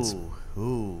Lions.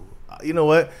 Ooh. You know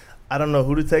what? I don't know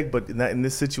who to take, but in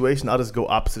this situation, I'll just go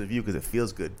opposite of you because it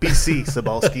feels good. BC,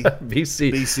 Sabalski.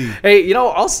 BC. Hey,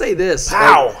 I'll say this.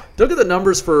 Wow. Look at the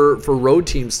numbers for road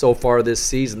teams so far this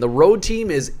season. The road team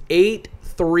is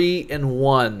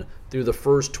 8-3-1 through the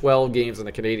first 12 games in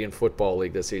the Canadian Football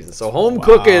League this season. So home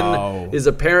cooking is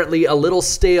apparently a little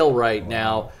stale right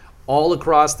now. all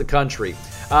across the country.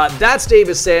 That's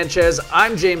Davis Sanchez.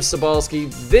 I'm James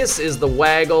Cybulski. This is The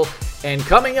Waggle. And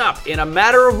coming up in a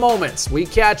matter of moments, we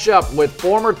catch up with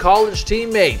former college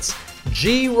teammates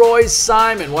Geroy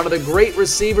Simon, one of the great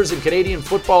receivers in Canadian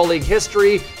Football League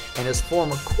history, and his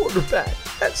former quarterback.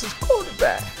 That's his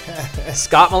quarterback.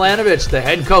 Scott Milanovich, the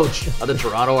head coach of the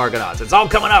Toronto Argonauts. It's all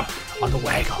coming up on The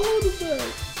Waggle.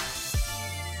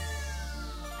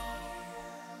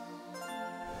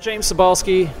 James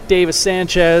Cybulski, Davis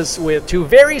Sanchez, with two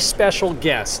very special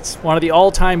guests. One of the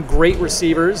all-time great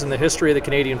receivers in the history of the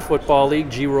Canadian Football League,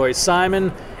 Geroy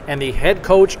Simon, and the head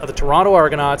coach of the Toronto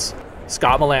Argonauts,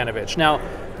 Scott Milanovich. Now,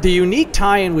 the unique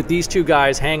tie-in with these two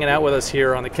guys hanging out with us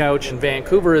here on the couch in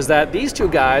Vancouver is that these two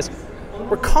guys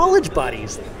were college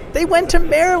buddies. They went to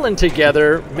Maryland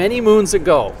together many moons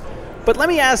ago. But let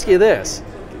me ask you this.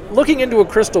 Looking into a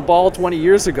crystal ball 20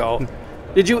 years ago,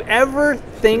 did you ever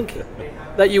think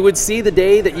that you would see the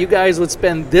day that you guys would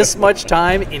spend this much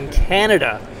time in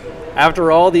Canada after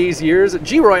all these years?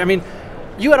 Geroy, I mean,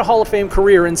 you had a Hall of Fame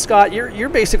career, and Scott, you're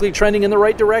basically trending in the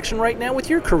right direction right now with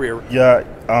your career. Yeah,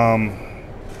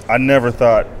 I never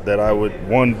thought that I would,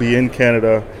 one, be in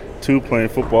Canada, two, playing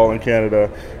football in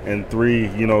Canada, and three,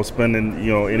 spending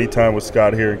any time with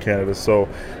Scott here in Canada. So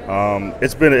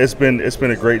it's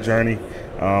been a great journey.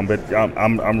 But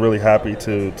I'm really happy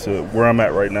to where I'm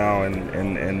at right now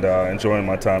and enjoying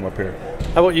my time up here.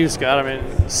 How about you, Scott? I mean,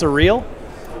 surreal?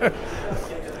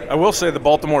 I will say the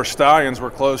Baltimore Stallions were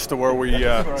close to where we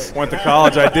went to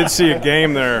college. I did see a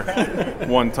game there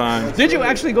one time. Did you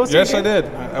actually go see Yes, a game? I did.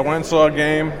 I went and saw a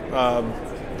game.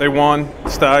 They won.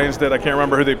 Stallions did. I can't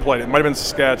remember who they played. It might have been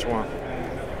Saskatchewan.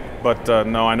 But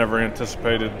no, I never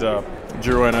anticipated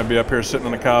Geroy and I'd be up here sitting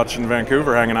on the couch in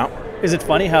Vancouver hanging out. Is it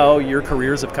funny how your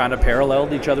careers have kind of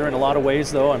paralleled each other in a lot of ways,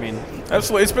 though? I mean,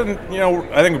 absolutely. It's been,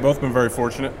 I think we've both been very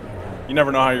fortunate. You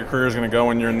never know how your career is going to go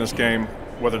when you're in this game,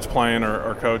 whether it's playing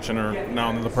or coaching or now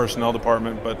in the personnel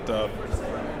department. But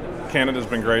Canada's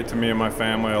been great to me and my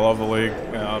family. I love the league.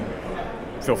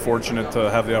 Feel fortunate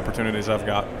to have the opportunities I've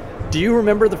got. Do you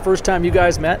remember the first time you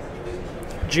guys met,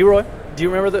 Geroy? Do you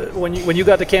remember when you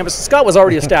got to campus? Scott was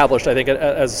already established, I think,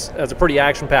 as a pretty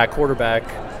action-packed quarterback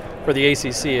for the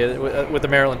ACC with the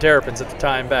Maryland Terrapins at the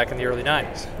time back in the early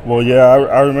 90s. Well, yeah,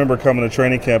 I remember coming to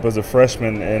training camp as a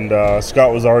freshman, and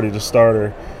Scott was already the starter.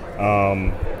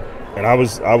 And I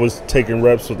was taking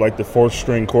reps with like the fourth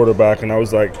string quarterback, and I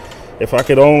was like, if I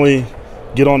could only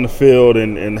get on the field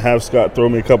and have Scott throw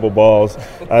me a couple balls,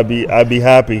 I'd be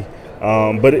happy.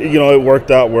 But it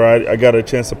worked out where I got a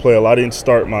chance to play a lot. I didn't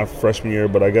start my freshman year,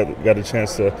 but I got a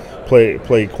chance to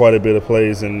play quite a bit of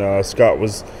plays, and Scott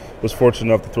was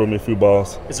fortunate enough to throw me a few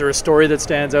balls. Is there a story that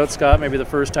stands out, Scott? Maybe the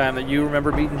first time that you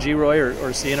remember meeting Geroy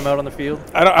or seeing him out on the field?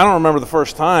 I don't remember the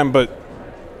first time, but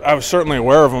I was certainly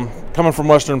aware of him. Coming from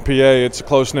Western PA, it's a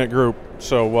close-knit group.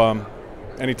 So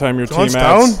anytime your team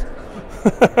adds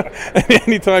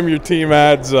anytime your team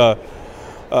adds a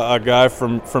guy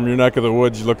from your neck of the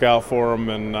woods, you look out for him,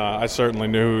 and I certainly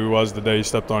knew who he was the day he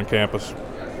stepped on campus.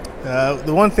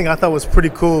 The one thing I thought was pretty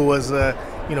cool was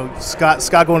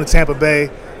Scott going to Tampa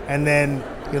Bay, and then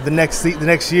the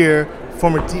next year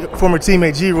former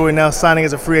teammate Geroy now signing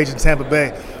as a free agent in Tampa Bay.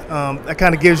 That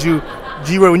kind of gives you,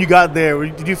 Geroy, when you got there,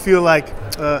 did you feel like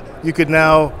you could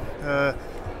now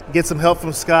get some help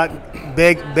from Scott,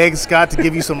 beg Scott to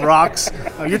give you some rocks?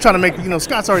 You're trying to make,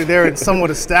 Scott's already there and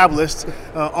somewhat established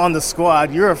on the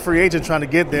squad. You're a free agent trying to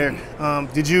get there.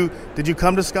 Did you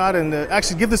come to Scott and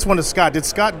actually give this one to Scott? Did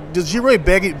Geroy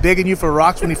begging you for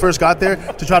rocks when he first got there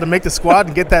to try to make the squad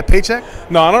and get that paycheck?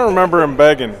 No, I don't remember him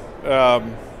begging.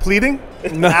 Pleading?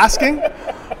 No. Asking?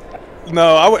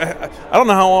 No, I don't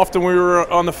know how often we were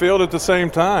on the field at the same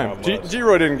time.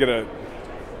 Geroy didn't get a.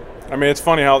 I mean, it's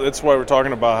funny that's why we're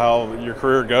talking about how your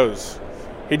career goes.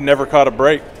 He'd never caught a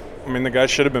break. I mean, the guy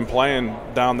should have been playing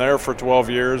down there for 12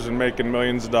 years and making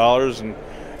millions of dollars, and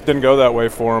it didn't go that way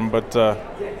for him. But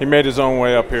he made his own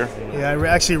way up here. Yeah, I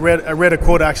read a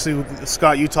quote with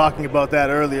Scott, you talking about that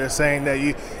earlier, saying that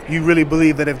you really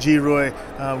believe that if Geroy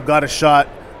got a shot,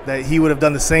 that he would have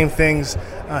done the same things.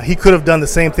 He could have done the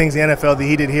same things in the NFL that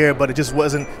he did here, but it just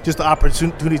wasn't. Just the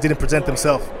opportunities didn't present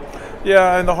themselves.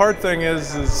 Yeah, and the hard thing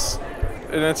is,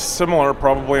 and it's similar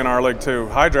probably in our league too,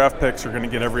 high draft picks are going to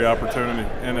get every opportunity.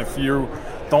 And if you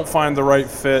don't find the right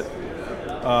fit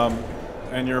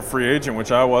and you're a free agent,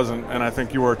 which I wasn't, and I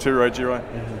think you were too, right, Geroy?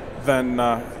 Mm-hmm.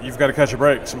 Then you've got to catch a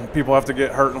break. Some people have to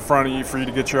get hurt in front of you for you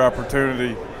to get your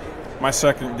opportunity. My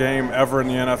second game ever in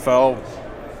the NFL,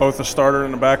 both the starter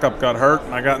and the backup got hurt,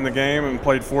 and I got in the game and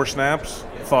played 4 snaps.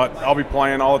 Thought I'll be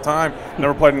playing all the time.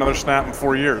 Never played another snap in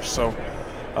 4 years. So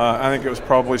I think it was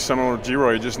probably similar to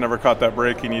Geroy. He just never caught that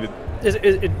break he needed.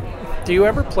 Do you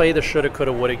ever play the shoulda,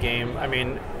 coulda, woulda game? I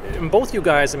mean, both you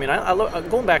guys, I mean,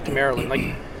 going back to Maryland,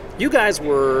 like, you guys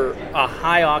were a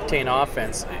high-octane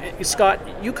offense. Scott,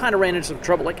 you kind of ran into some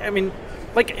trouble. Like, I mean,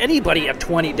 like anybody at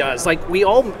 20 does. Like, we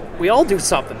all do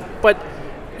something. But,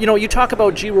 you know, you talk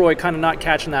about Geroy kind of not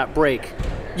catching that break.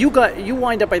 You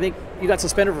wind up, I think, you got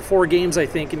suspended for 4 games, I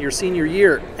think, in your senior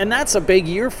year. And that's a big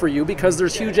year for you because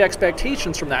there's huge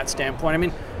expectations from that standpoint. I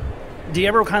mean, do you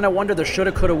ever kind of wonder the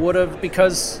shoulda, coulda, woulda?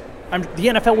 Because the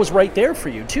NFL was right there for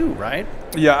you too, right?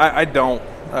 Yeah, I don't.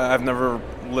 I've never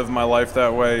lived my life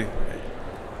that way.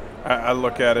 I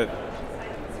look at it,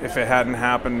 if it hadn't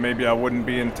happened, maybe I wouldn't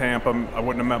be in Tampa. I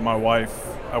wouldn't have met my wife.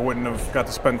 I wouldn't have got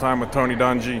to spend time with Tony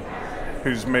Dungy,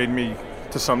 who's made me,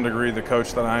 to some degree, the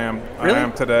coach that I am. Really? I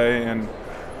am today. And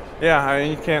yeah,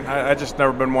 I just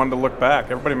never been one to look back.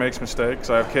 Everybody makes mistakes.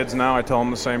 I have kids now. I tell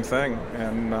them the same thing.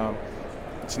 And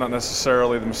it's not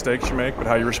necessarily the mistakes you make, but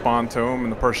how you respond to them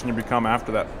and the person you become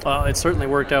after that. Well, it certainly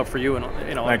worked out for you, and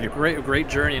Thank you. Great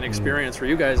journey and experience for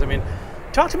you guys. I mean,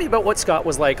 talk to me about what Scott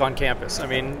was like on campus. I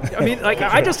mean, like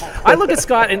I look at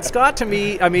Scott, and Scott to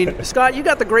me, I mean, Scott, you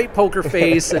got the great poker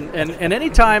face, and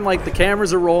anytime like the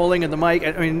cameras are rolling and the mic.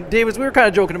 I mean, Davis, we were kind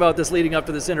of joking about this leading up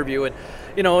to this interview, and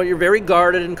you know, you're very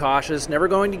guarded and cautious, never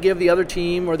going to give the other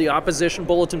team or the opposition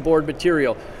bulletin board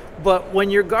material. But when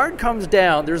your guard comes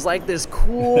down, there's like this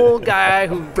cool guy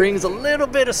who brings a little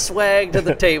bit of swag to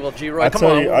the table.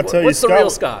 Geroy, what's the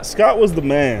real Scott? Scott was the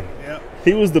man. Yep.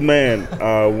 He was the man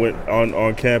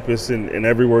on campus and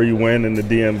everywhere you went in the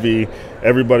DMV.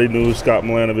 Everybody knew who Scott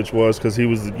Milanovich was because he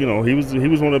was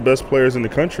one of the best players in the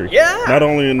country. Yeah. Not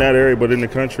only in that area but in the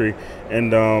country.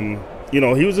 And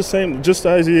he was the same, just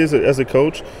as he is as a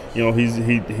coach. You know,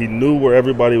 he knew where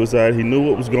everybody was at. He knew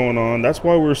what was going on. That's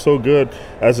why we were so good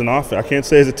as an offense. I can't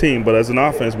say as a team, but as an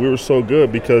offense, we were so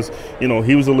good because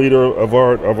he was the leader of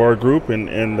our group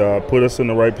and put us in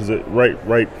the right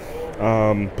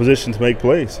position to make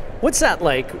plays. What's that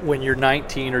like when you're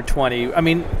 19 or 20? I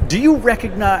mean,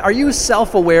 are you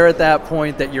self-aware at that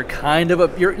point that you're kind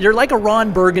of you're like a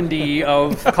Ron Burgundy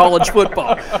of college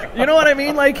football? You know what I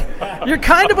mean? Like, you're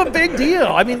kind of a big deal.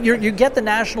 I mean, you get the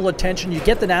national attention, you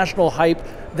get the national hype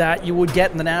that you would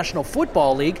get in the National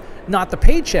Football League. Not the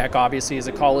paycheck, obviously, as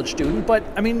a college student, but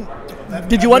I mean,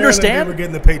 did you understand? We're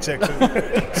getting the paycheck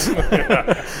too.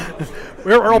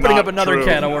 We're opening Not up another true.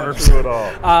 can of worms. Not true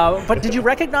at all. But did you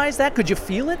recognize that? Could you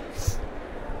feel it?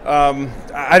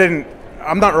 I didn't.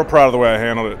 I'm not real proud of the way I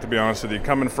handled it, to be honest with you.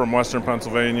 Coming from Western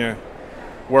Pennsylvania,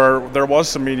 where there was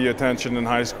some media attention in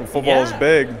high school, football is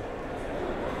big.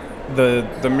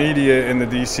 The media in the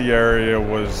DC area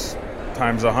was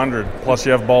times 100. Plus,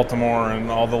 you have Baltimore and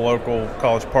all the local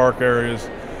College Park areas,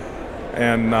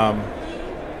 and I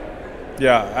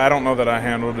don't know that I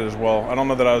handled it as well. I don't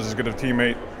know that I was as good a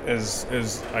teammate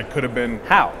as I could have been.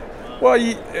 How? Well,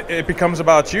 it becomes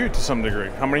about you to some degree.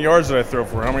 How many yards did I throw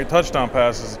for? How many touchdown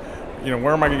passes? Where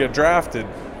am I going to get drafted?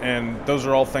 And those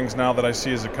are all things now that I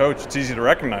see as a coach. It's easy to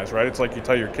recognize, right? It's like you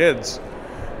tell your kids,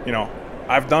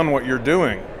 I've done what you're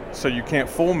doing, so you can't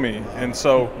fool me. And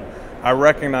so I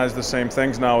recognize the same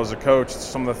things now as a coach.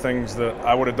 Some of the things that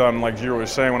I would have done, like Geroy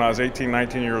was saying, when I was 18,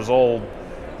 19 years old,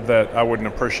 that I wouldn't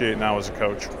appreciate now as a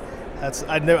coach.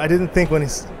 I didn't think when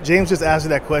James just asked you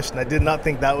that question, I did not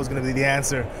think that was going to be the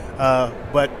answer.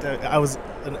 But I was,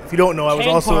 if you don't know, I was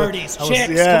also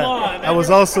I was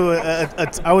also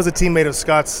I was a teammate of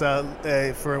Scott's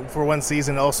for one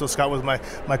season. Also, Scott was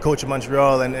my coach in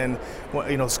Montreal, and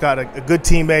Scott, a good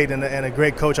teammate and a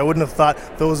great coach. I wouldn't have thought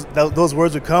those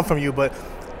words would come from you, but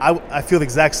I feel the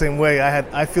exact same way.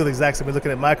 I feel the exact same way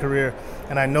looking at my career,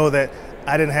 and I know that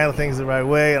I didn't handle things the right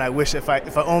way, and I wish if I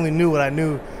only knew what I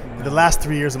knew the last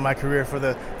 3 years of my career for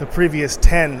the previous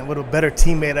 10, what a better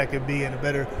teammate I could be and a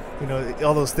better,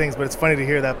 all those things. But it's funny to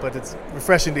hear that, but it's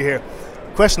refreshing to hear.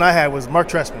 The question I had was Mark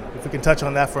Trestman, if we can touch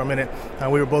on that for a minute.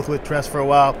 We were both with Tress for a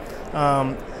while.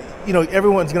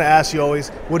 Everyone's going to ask you always,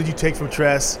 what did you take from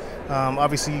Tress?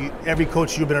 Obviously, every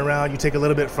coach you've been around, you take a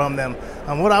little bit from them.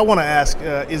 What I want to ask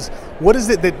is, what is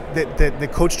it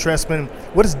that Coach Trestman,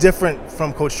 what is different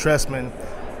from Coach Trestman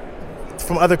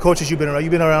from other coaches you've been around?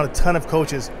 You've been around a ton of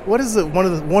coaches. What is one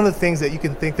of the things that you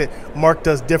can think that Mark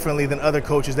does differently than other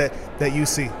coaches that you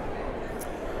see?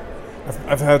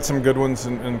 I've had some good ones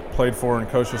and played for and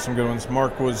coached with some good ones.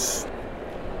 Mark was,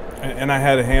 and I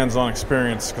had a hands-on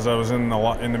experience because I was in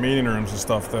the meeting rooms and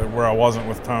stuff where I wasn't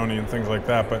with Tony and things like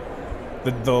that. But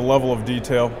the level of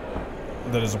detail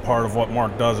that is a part of what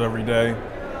Mark does every day.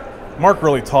 Mark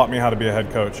really taught me how to be a head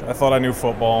coach. I thought I knew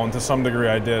football, and to some degree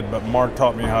I did, but Mark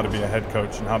taught me how to be a head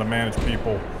coach and how to manage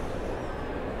people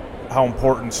how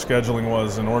important scheduling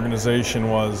was and organization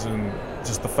was, and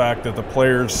just the fact that the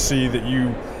players see that you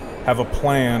have a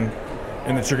plan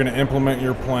and that you're going to implement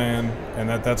your plan, and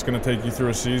that's going to take you through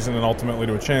a season and ultimately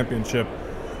to a championship.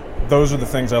 Those are the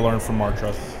things I learned from Mark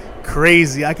Trestman.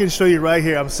 Crazy. I can show you right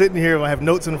here. I'm sitting here and I have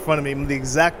notes in front of me. The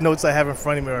exact notes I have in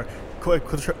front of me are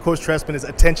Coach Trestman is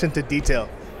attention to detail.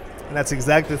 And that's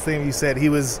exactly the thing you said. He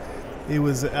was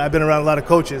I've been around a lot of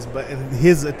coaches, but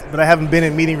I haven't been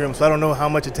in meeting rooms, so I don't know how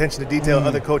much attention to detail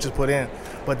other coaches put in.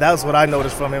 But that's what I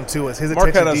noticed from him too, is his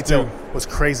attention to detail was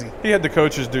crazy. He had the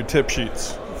coaches do tip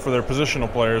sheets for their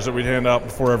positional players that we'd hand out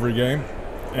before every game.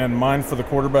 And mine for the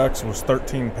quarterbacks was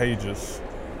 13 pages.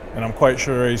 And I'm quite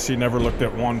sure AC never looked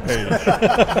at one page.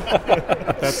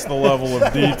 That's the level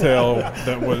of detail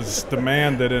that was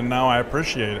demanded, and now I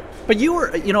appreciate it. But you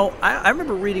were, I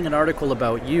remember reading an article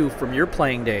about you from your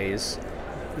playing days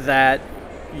that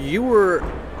you were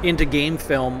into game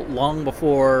film long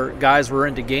before guys were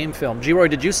into game film. Geroy,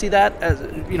 did you see that? As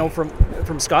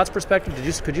from Scott's perspective,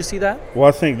 could you see that? Well,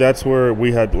 I think that's where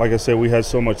we had, like I said, we had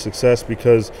so much success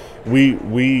because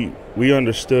we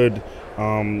understood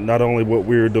not only what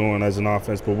we were doing as an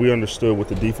offense, but we understood what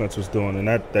the defense was doing, and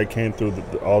that came through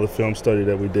all the film study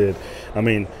that we did. I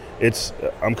mean,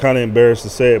 I'm kind of embarrassed to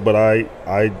say it, but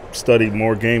I studied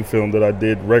more game film than I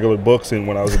did regular books in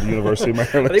when I was at the University of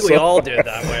Maryland. I think we all did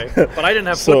that way, but I didn't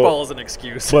have football as an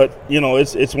excuse. But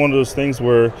it's one of those things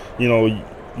where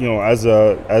as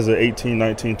a 18,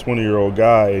 19, 20-year-old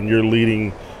guy, and you're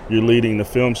leading the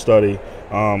film study,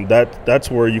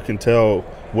 that's where you can tell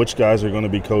which guys are going to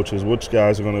be coaches, which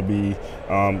guys are going to be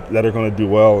that are going to do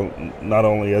well, not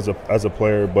only as a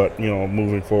player, but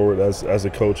moving forward as a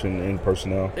coach in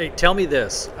personnel. Hey, tell me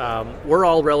this: we're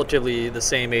all relatively the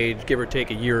same age, give or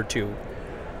take a year or two.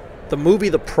 The movie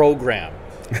The Program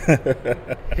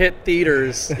hit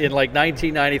theaters in like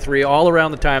 1993, all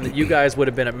around the time that you guys would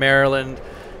have been at Maryland.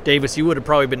 Davis, you would have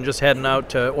probably been just heading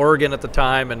out to Oregon at the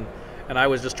time, and I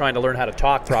was just trying to learn how to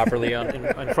talk properly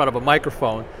in front of a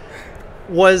microphone.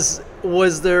 Was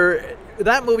there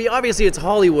that movie? Obviously, it's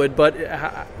Hollywood, but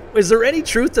is there any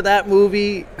truth to that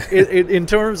movie in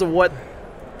terms of what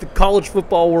the college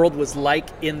football world was like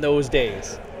in those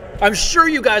days? I'm sure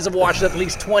you guys have watched it at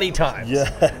least 20 times.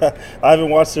 Yeah, I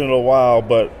haven't watched it in a while,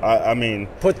 but I mean,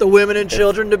 put the women and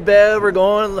children to bed. We're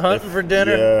going hunting for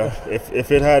dinner. Yeah,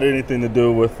 if it had anything to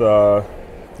do with,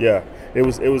 it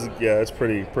was it's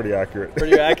pretty accurate.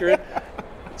 Pretty accurate.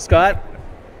 Scott,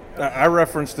 I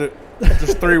referenced it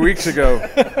just 3 weeks ago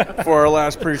for our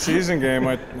last preseason game.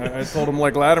 I told him,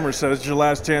 like Latimer said, it's your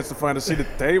last chance to find a seat at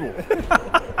the table.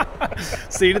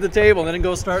 Seat at the table, and then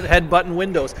go start headbutting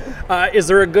windows. Is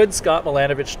there a good Scott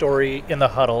Milanovich story in the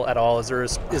huddle at all? Is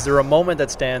there a moment that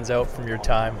stands out from your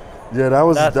time? Yeah,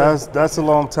 that's a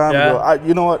long time ago.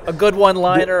 You know what? A good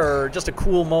one-liner or just a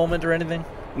cool moment or anything?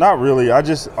 Not really. I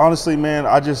just honestly, man,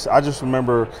 I just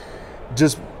remember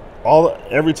just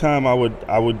every time I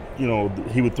would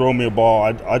he would throw me a ball.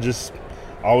 I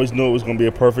always knew it was going to be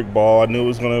a perfect ball. I knew I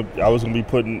was going to be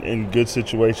put in good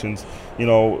situations.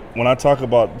 When I talk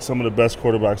about some of the best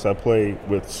quarterbacks I played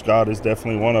with, Scott is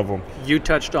definitely one of them. You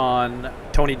touched on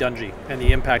Tony Dungy and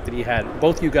the impact that he had.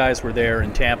 Both you guys were there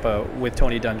in Tampa with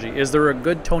Tony Dungy. Is there a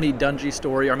good Tony Dungy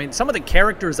story? I mean, some of the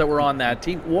characters that were on that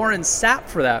team, Warren Sapp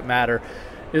for that matter,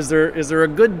 is there a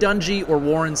good Dungy or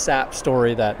Warren Sapp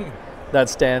story that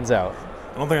stands out?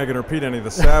 I don't think I can repeat any of the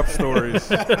Sapp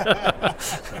stories.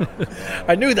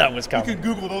 I knew that was coming. You can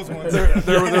Google those ones.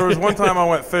 There was one time I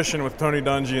went fishing with Tony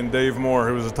Dungy and Dave Moore,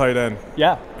 who was a tight end.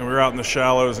 Yeah. And we were out in the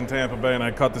shallows in Tampa Bay, and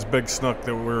I caught this big snook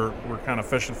that we're kind of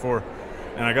fishing for.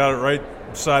 And I got it right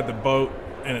beside the boat,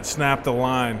 and it snapped the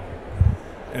line.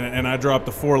 And I dropped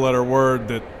a 4-letter word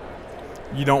that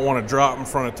you don't want to drop in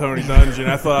front of Tony Dungy,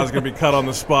 and I thought I was going to be cut on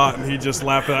the spot, and he just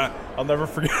laughed at it. I'll never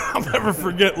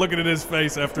forget looking at his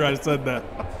face after I said that.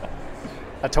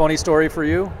 A Tony story for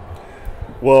you?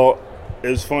 Well, it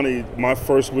was funny. My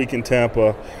first week in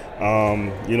Tampa,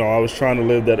 I was trying to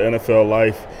live that NFL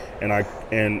life, and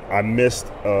I missed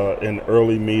an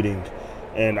early meeting,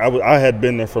 and I had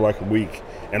been there for like a week,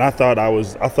 and I thought I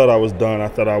was done. I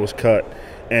thought I was cut,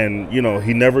 and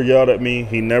he never yelled at me.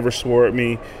 He never swore at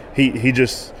me. He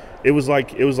just it was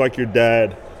like your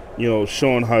dad,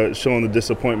 showing the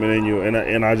disappointment in you,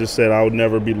 and I just said I would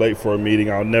never be late for a meeting.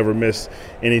 I would never miss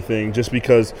anything, just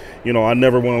because I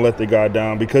never want to let the guy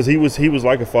down, because he was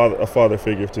like a father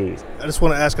figure too. I just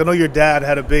want to ask. I know your dad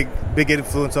had a big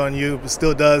influence on you, but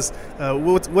still does.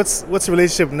 What's the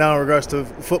relationship now in regards to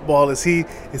football? Is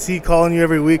he calling you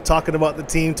every week, talking about the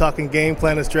team, talking game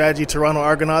plan and strategy? Toronto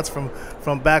Argonauts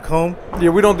from back home. Yeah,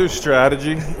 we don't do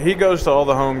strategy. He goes to all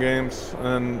the home games,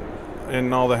 and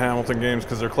in all the Hamilton games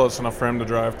because they're close enough for him to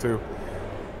drive to.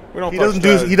 We don't.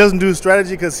 He doesn't do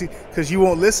strategy because you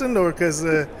won't listen, or because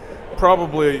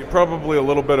probably a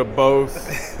little bit of both.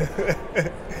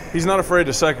 He's not afraid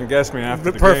to second guess me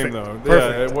after the game, though.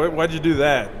 Perfect. Yeah, why'd you do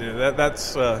that? Yeah,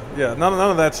 that's none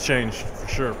of that's changed for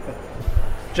sure.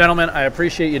 Gentlemen, I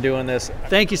appreciate you doing this.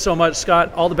 Thank you so much,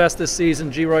 Scott. All the best this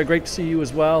season. Geroy, great to see you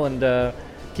as well, and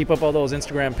keep up all those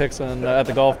Instagram pics at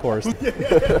the golf course.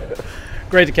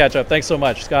 Great to catch up. Thanks so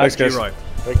much, Scott. Thanks, guys.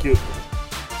 Thank you.